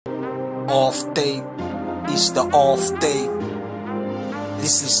Off tape is the off tape.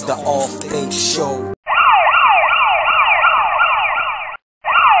 This is the off tape show.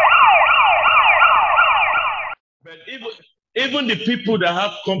 But even the people that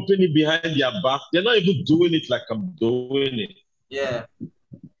have company behind their back, they're not even doing it like I'm doing it. Yeah.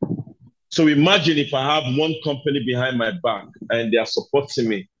 So imagine if I have one company behind my back and they are supporting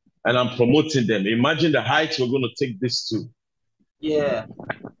me and I'm promoting them. Imagine the heights we're going to take this to. Yeah.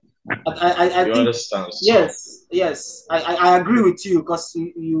 I you think, understand? Yes. I agree with you because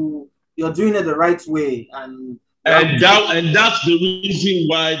you're doing it the right way. And that's the reason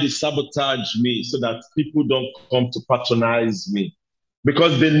why they sabotage me, so that people don't come to patronize me.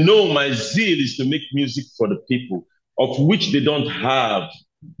 Because they know my zeal is to make music for the people, of which they don't have.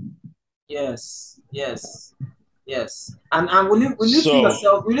 Yes. And will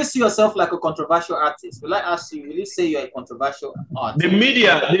you see yourself like a controversial artist? Will I ask you, will you say you're a controversial artist? The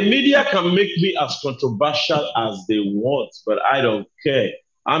media can make me as controversial as they want, but I don't care.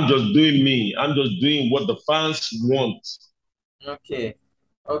 I'm just doing me. I'm just doing what the fans want. Okay.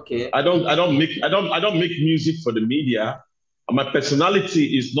 I don't make music for the media. My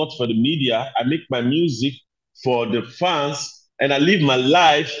personality is not for the media. I make my music for the fans, and I live my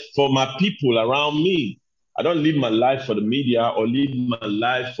life for my people around me. I don't live my life for the media or live my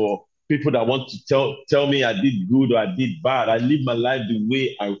life for people that want to tell me I did good or I did bad. I live my life the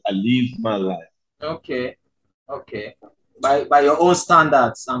way I live my life. Okay. By your own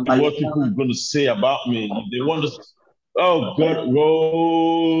standards and by what people are going to say about me. They want to, oh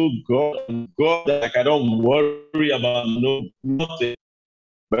God, like I don't worry about nothing.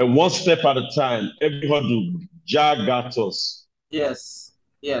 But one step at a time, every hurdle, Jah got us. Yes.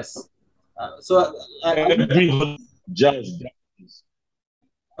 Every hurdle, Jah got us.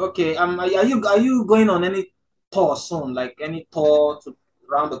 Okay. Are you going on any tour soon? Like any tour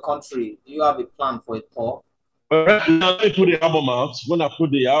around the country? Do you have a plan for a tour? Right now, let me put the album out. When I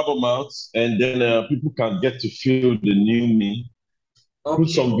put the album out, and then people can get to feel the new me. Okay. Put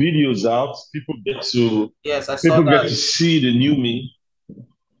some videos out. People get to get to see the new me.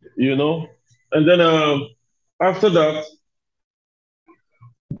 You know, and then after that,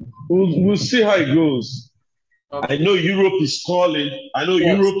 we'll see how it goes. Okay. I know Europe is calling. I know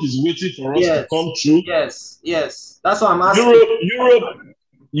Europe is waiting for us to come through. Yes. That's what I'm asking.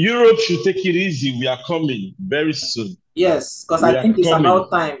 Europe should take it easy. We are coming very soon. Yes, because I think it's about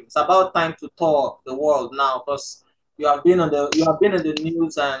time. It's about time to tour the world now. Because you have been in the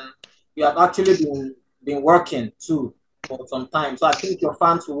news and you have actually been working too for some time. So I think your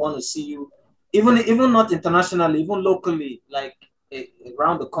fans will want to see you, even not internationally, even locally, like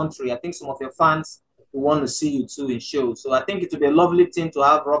around the country. I think some of your fans will want to see you too in shows. So I think it would be a lovely thing to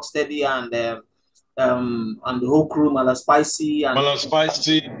have Rocksteady and the whole crew, Mala Spicy, Ras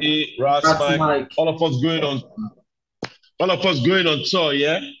Mike, all of us going on tour,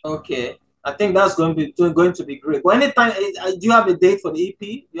 yeah. Okay, I think that's going to be great. But anytime, do you have a date for the EP?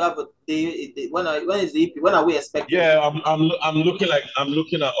 Do you have a date? When is the EP? When are we expecting? Yeah, I'm looking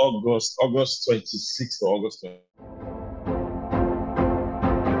at August 26th or August 20th.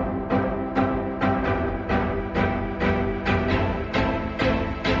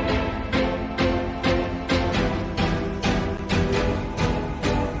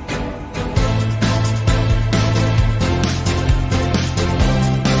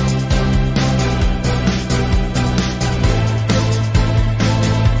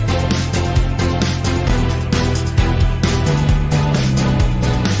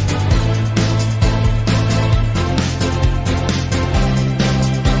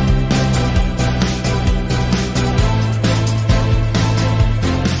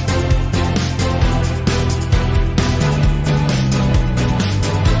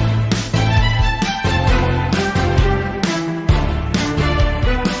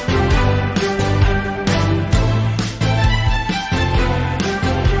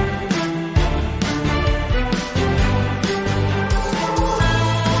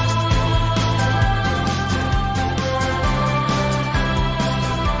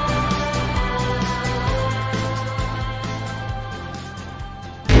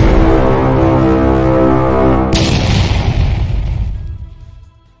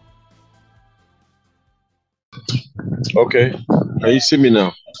 Okay, can you see me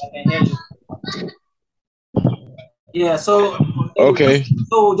now? Yeah. So okay.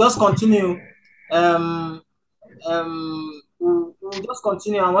 So just continue. We'll just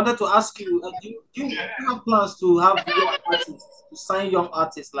continue. I wanted to ask you: do you have plans to have young artists, to sign young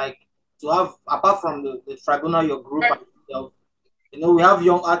artists, like to have, apart from the tribunal, your group? You know, we have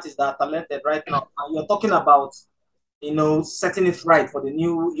young artists that are talented right now, and you're talking about you know, setting it right for the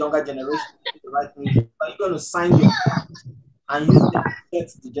new younger generation to do the right music? Are you going to sign your and use them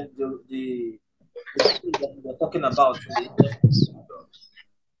to get the things that we're talking about in the industry?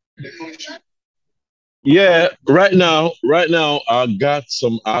 Yeah, right now, I got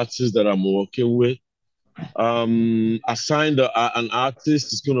some artists that I'm working with. I signed an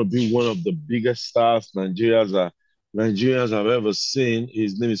artist. Is going to be one of the biggest stars Nigerians have ever seen.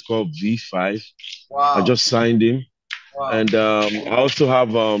 His name is called V5. I Wow. just signed him. Wow. And I also have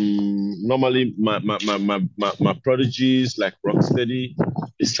normally my prodigies like Rocksteady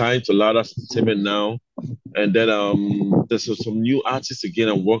is signed to Loud Entertainment now. And then there's some new artists again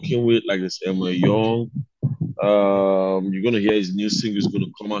I'm working with, like this Emma Young. You're gonna hear his new single is gonna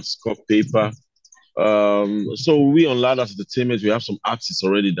come out. It's called Paper. So we on Loud Entertainment, we have some artists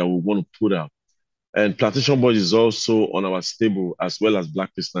already that we want to put out. And Plantation Boys is also on our stable, as well as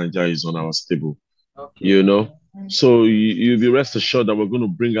Blackface Nigeria is on our stable. Okay. You know, so you'll be rest assured that we're going to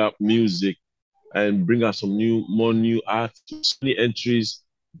bring out music and bring out some more new artists, so many entries,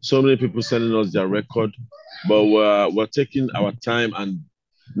 so many people sending us their record, but we're taking our time and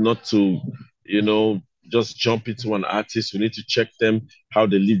not to, you know, just jump into an artist. We need to check them, how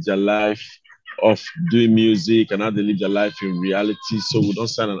they live their life of doing music and how they live their life in reality. So we don't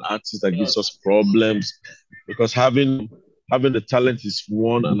sign an artist that gives us problems, because having the talent is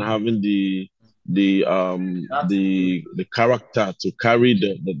one, and having the character to carry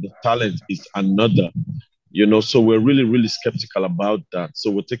the talent is another, you know. So we're really skeptical about that, so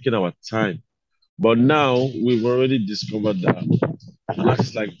we're taking our time. But now we've already discovered that an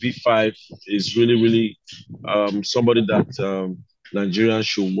artist like V5 is really somebody that Nigerians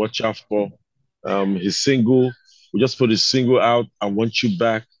should watch out for. His single, we just put his single out, I Want You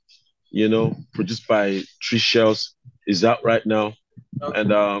Back, you know, produced by Tree Shells, is out right now. Okay.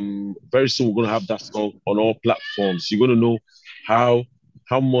 And very soon we're gonna have that song on all platforms. You're gonna know how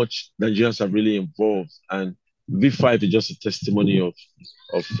much Nigerians are really involved. And V5 is just a testimony of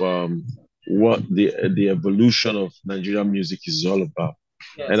what the evolution of Nigerian music is all about.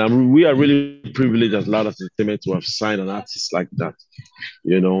 Yes. And we are really privileged as Loud Entertainment to have signed an artist like that,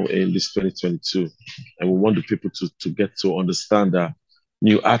 you know, in this 2022. And we want the people to get to understand that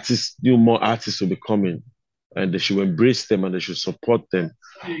more artists will be coming, and they should embrace them and they should support them,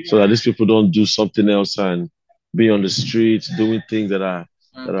 so that these people don't do something else and be on the streets doing things that are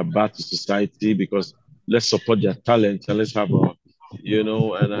bad to society. Because let's support their talent, and let's have a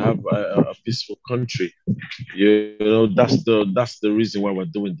peaceful country. You know, that's the reason why we're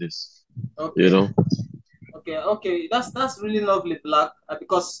doing this. Okay. You know. Okay. That's really lovely, Black.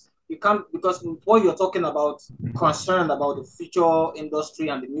 Because what you're talking about, concerned about the future industry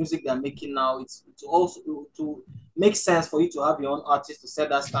and the music they're making now, it's also to make sense for you to have your own artist to set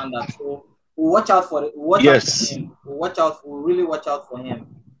that standard. So we'll watch out for it. We'll really watch out for him.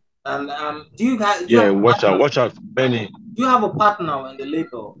 And do you guys? Watch out, Benny. Do you have a partner in the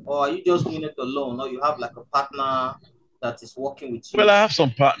label, or are you just doing it alone, or you have like a partner that is working with you? Well, I have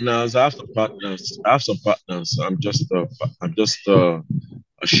some partners. I'm just a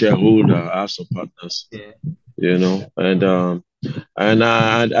shareholder. I have some partners. Yeah. You know, and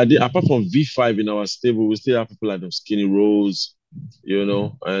I did, apart from V5 in our stable, we still have people like them Skinny Rose, you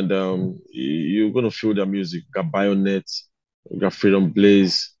know, and you're gonna feel their music. We got Bayonet, we got Freedom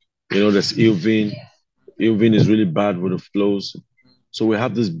Blaze, you know, there's Ilvin. Ilvin is really bad with the flows. So we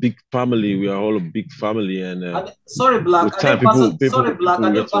have this big family. We are all a big family, and sorry, Black. Are they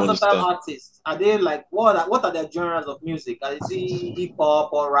versatile artists? Are they like what are their genres of music? Is it hip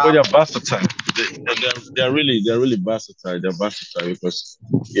hop or rap? Well, they're versatile. They're really versatile. They're versatile because,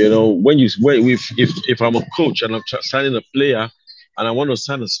 you know, if I'm a coach and I'm signing a player and I want to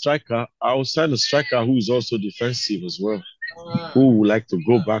sign a striker, I will sign a striker who is also defensive as well, who would like to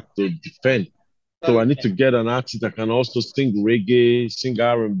go back to defend. So I need to get an artist that can also sing reggae, sing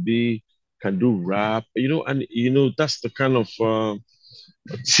R&B, can do rap, you know, and you know that's the kind of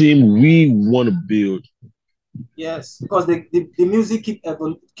team we want to build. Yes, because the music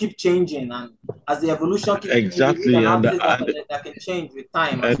keep changing, and as the evolution keeps exactly, changing, that can change with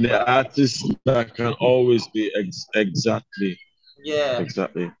time. And the artists that can always be exactly. Yeah.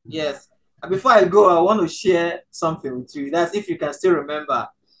 Exactly. Yes. And before I go, I want to share something with you. That's if you can still remember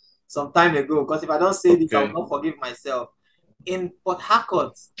some time ago, because if I don't say this, I will not forgive myself. In Port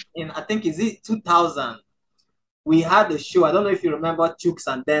Harcourt, I think is it 2000, we had a show. I don't know if you remember Chooks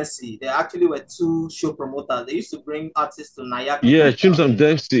and Dempsey. They actually were two show promoters. They used to bring artists to Nigerian. Yeah, Chooks and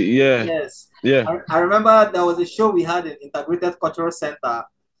Dempsey. Yeah. Yes. Yeah. I remember there was a show we had in Integrated Cultural Center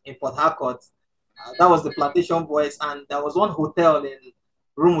in Port Harcourt. That was the Plantation Boys, and there was one hotel in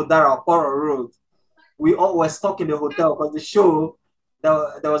Rumudara, Poro Road. we all were stuck in the hotel because the show,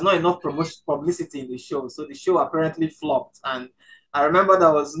 there was not enough publicity in the show. So the show apparently flopped. And I remember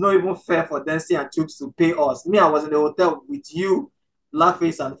there was no even fair for Dancing and Troops to pay us. Me, I was in the hotel with you,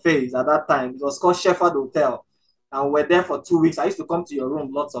 Blackface and Face at that time. It was called Shepherd Hotel. And we're there for 2 weeks. I used to come to your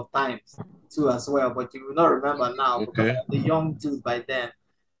room lots of times too as well, but you will not remember now because I was a young dude by then.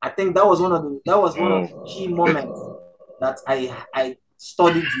 I think that was one of the key moments that I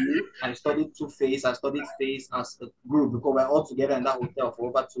studied you, I studied Two-Face, I studied Face as a group because we're all together in that hotel for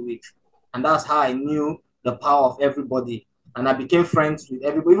over 2 weeks. And that's how I knew the power of everybody. And I became friends with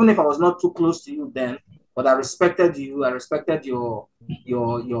everybody, even if I was not too close to you then, but I respected you, I respected your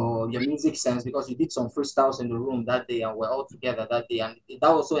music sense because you did some freestyles in the room that day and we're all together that day. And that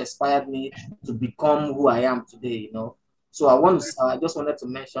also inspired me to become who I am today, you know. So I just wanted to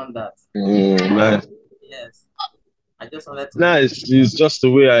mention that. Nice. Yes. I just wanted to. Nice. It's just the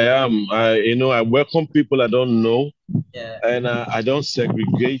way I am. I welcome people I don't know. Yeah. And I don't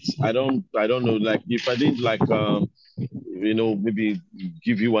segregate. I don't know. Like if I didn't like maybe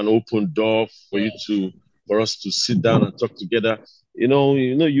give you an open door for us to sit down and talk together. You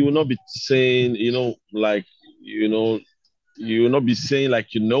will not be saying, you will not be saying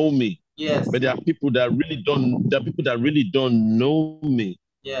like you know me. Yes. But there are people that really don't know me.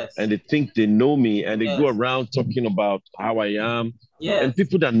 Yes. And they think they know me and they go around talking about how I am. Yes. And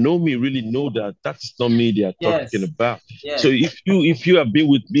people that know me really know that that's not me they are talking about. Yes. So if you have been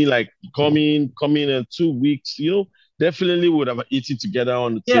with me like coming in 2 weeks, definitely would have eaten together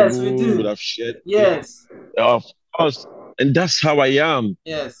on the table, we do. Would have shared. Yes. Of course. And that's how I am.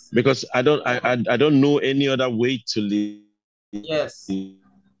 Yes. Because I don't know any other way to live. Yes.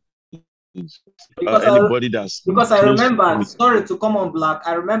 Because I remember, sorry to come on Black,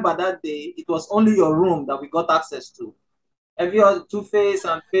 I remember that day it was only your room that we got access to. Every other Two-Face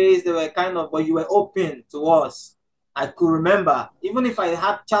and Face, they were kind of, but you were open to us. I could remember, even if I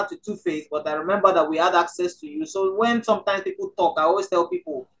had chat with Two-Face, but I remember that we had access to you. So when sometimes people talk, I always tell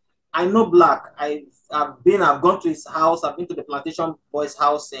people, I know Black. I've gone to his house. I've been to the Plantation Boys'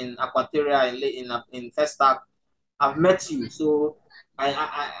 house in Aquateria in Festac. I've met you. So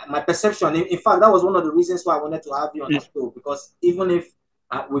my perception, in fact, that was one of the reasons why I wanted to have you on the show, because even if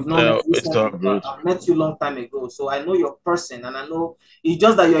we've not met recently, I've met you a long time ago, so I know your person, and I know it's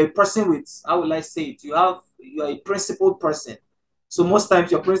just that you're a person with, how will I say it, you're a principled person, so most times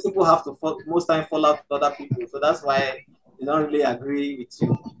your principle have to fall out with other people, so that's why they don't really agree with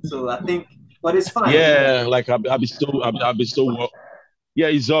you. So I think, but it's fine. Yeah, like I'll be so yeah,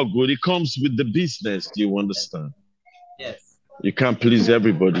 it's all good. It comes with the business, you understand? Yes. You can't please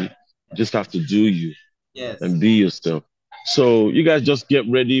everybody. You just have to do you. Yes. And be yourself. So you guys just get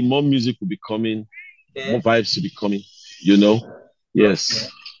ready. More music will be coming. Okay. More vibes will be coming. Yes.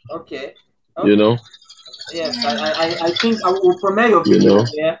 Okay. Yes, I think I will premiere your video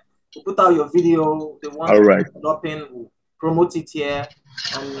here. We'll put out your video. The one dropping, we'll promote it here.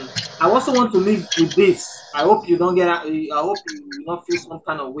 And I also want to leave with this. I hope you don't feel some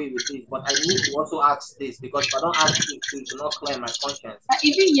kind of way with this. But I need to also ask this, because if I don't ask this, it will not clear my conscience.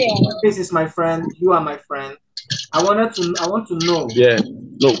 This is my friend. You are my friend. I want to know. Yeah.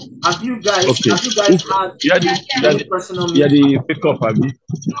 No. Have you guys had any personal? Yeah, the pick up, Abby.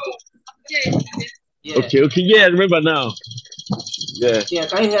 Yeah. Okay. Yeah, I remember now. Yeah. Yeah,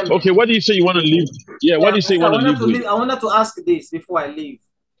 can you hear me? Okay, what do you say you want to leave? Yeah, what do you say you want to leave with? I wanted to ask this before I leave.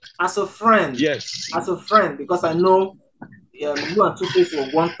 As a friend. Yes. As a friend, because I know you and Two-Face were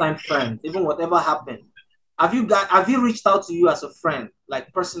one-time friends, even whatever happened. Have you reached out to you as a friend,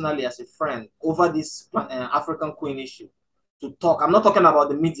 like personally as a friend, over this African Queen issue to talk? I'm not talking about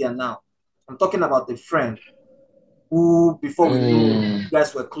the media now. I'm talking about the friend who, before we knew, you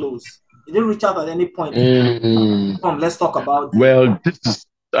guys were close. Did you reach out at any point? Come, let's talk about. Well, this is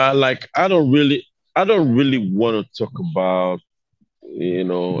like I don't really want to talk about. I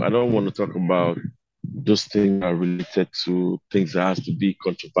don't want to talk about those things that are related to things that has to be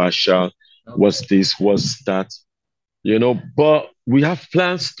controversial. Okay. What's this? What's that? But we have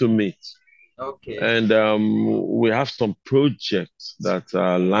plans to meet. Okay. And we have some projects that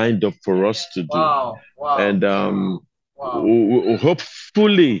are lined up for us to do. Wow. And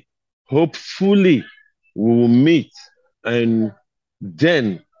hopefully we will meet. And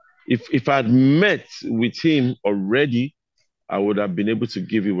then if I'd met with him already, I would have been able to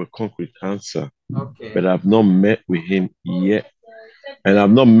give you a concrete answer. Okay. But I've not met with him yet. And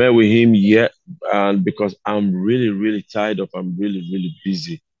I've not met with him yet, and because I'm really, really tied up. I'm really, really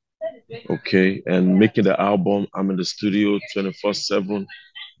busy. Okay. And making the album, I'm in the studio 24/7.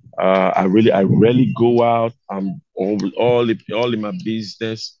 I rarely go out. I'm all in my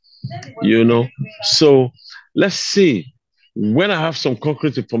business. you know. So let's see. When I have some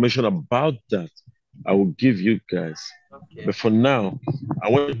concrete information about that, I will give you guys. Okay. But for now, I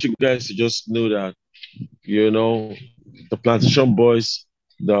want you guys to just know that, you know, the Plantation Boys,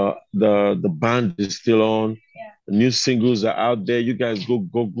 the band is still on. The new singles are out there. You guys go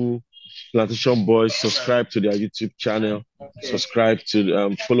Google Plantation Boys, subscribe to their YouTube channel, Okay. subscribe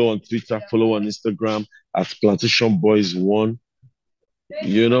to follow on Twitter, follow on Instagram at Plantation Boys One.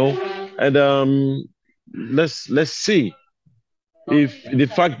 You know, and let's see if the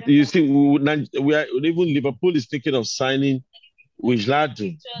fact you see we are even Liverpool is thinking of signing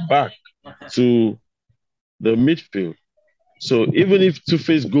Wijladu back to the midfield. So even if Two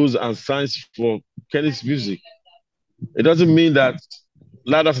Face goes and signs for Kenny's music, it doesn't mean that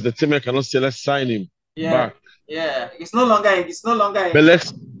Ladders Entertainment cannot say let's sign him back. Yeah. It's no longer in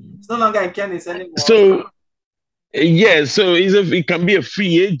Kenny's anymore. So yeah, so it can be a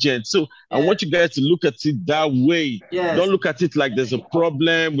free agent. So I want you guys to look at it that way. Yes. Don't look at it like there's a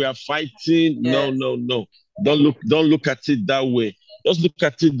problem, we are fighting. Yes. No. Don't look at it that way. Just look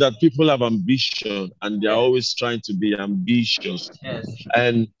at it that people have ambition and they're always trying to be ambitious. Yes.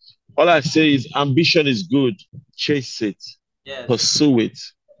 And all I say is ambition is good. Chase it. Yes. Pursue it.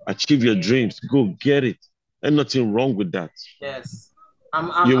 Achieve your dreams. Go get it. And nothing wrong with that. Yes.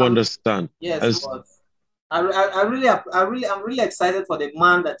 You understand? Yes. I'm really excited for the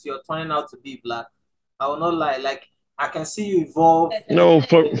man that you're turning out to be, Black. I will not lie. Like, I can see you evolve. No,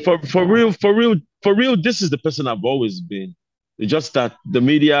 for real, this is the person I've always been. It's just that the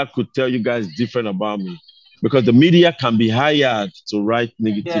media could tell you guys different about me. Because the media can be hired to write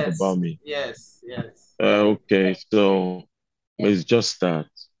negative about me. Yes. Okay, so it's just that.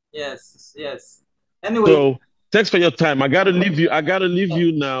 Yes. Anyway. So thanks for your time. I gotta leave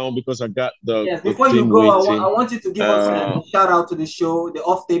you now because I got the. Yes, before you go, I want you to give us a shout out to the show, the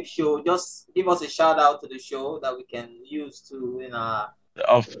Off Tape show. Just give us a shout out to the show that we can use to in our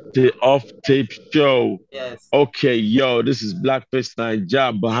Off Tape show. Yes. Okay, yo, this is Blackface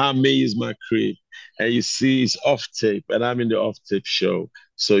Naija. Bahami is my crib, and you see it's Off Tape, and I'm in the Off Tape show.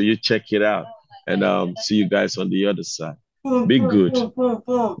 So you check it out, and see you guys on the other side. Be good.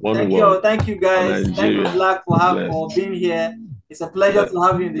 Thank you guys. Nigeria. Thank you, Black, for being here. It's a pleasure to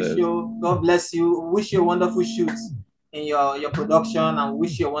have you in the show. God bless you. Wish you a wonderful shoot in your production and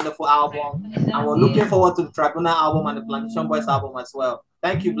wish you a wonderful album. And we're looking forward to the Tribunal album and the Plantation Boys album as well.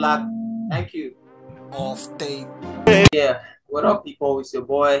 Thank you, Black. Thank you. Off Tape. Yeah. What up, people? It's your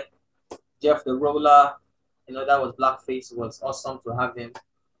boy, Jeff the Roller. You know, that was Blackface. It was awesome to have him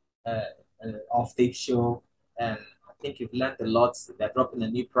an Off Tape show. And I think you've learned a lot. They're dropping a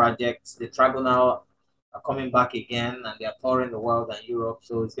new project. The Tribunal are coming back again and they're touring the world and Europe.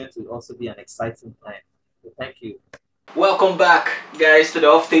 So it's going to also be an exciting time. So thank you. Welcome back, guys, to the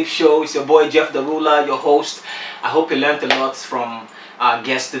Off Tape show. It's your boy Jeff the Ruler, your host. I hope you learned a lot from our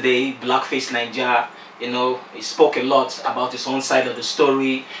guest today, Blackface Naija. You know, he spoke a lot about his own side of the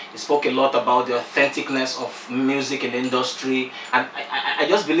story. He spoke a lot about the authenticness of music in the industry. And I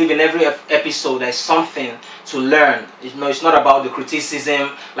just believe in every episode there's something to learn. You know, it's not about the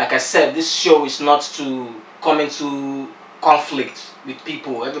criticism. Like I said, this show is not to come into conflict with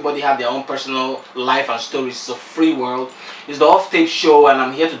people. Everybody have their own personal life and stories. It's a free world. It's the Off Tape show, and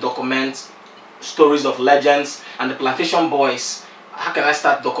I'm here to document stories of legends and the Plantation Boys. How can I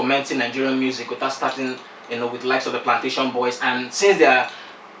start documenting Nigerian music without starting, you know, with the likes of the Plantation Boys? And since they are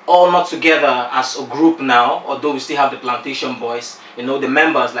all not together as a group now, although we still have the Plantation Boys, you know, the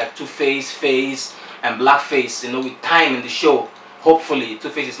members like Two Face, Face, and Blackface, you know, with time in the show, hopefully, Two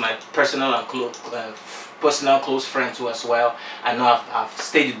Face is my personal and close friend too as well. I know I've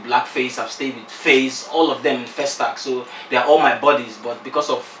stayed with Blackface, I've stayed with Face, all of them in Festac, so they are all my buddies. But because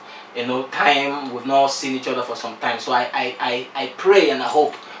of, you know, time, we've not seen each other for some time. So I pray and I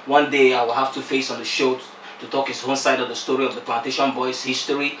hope one day I will have Two Face on the show to talk his own side of the story of the Plantation Boys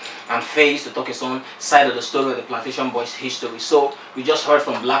history, and Face to talk his own side of the story of the Plantation Boys history. So we just heard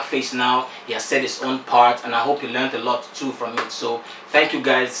from Blackface now. He has said his own part, and I hope you learned a lot too from it. So thank you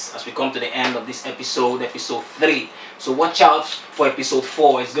guys as we come to the end of this episode 3. So watch out for episode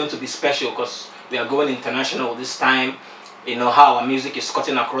 4. It's going to be special because we are going international this time. You know how our music is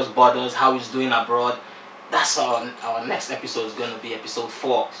cutting across borders, how it's doing abroad. That's our next episode is going to be episode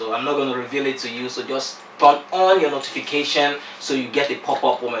 4. So I'm not going to reveal it to you. So just turn on your notification so you get a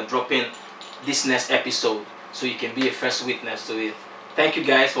pop-up when we're dropping this next episode, so you can be a first witness to it. Thank you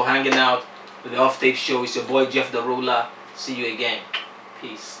guys for hanging out with the Off Tape show. It's your boy Jeff the Ruler. See you again.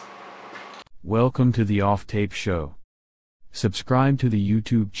 Peace. Welcome to the Off Tape show. Subscribe to the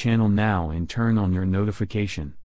YouTube channel now and turn on your notification.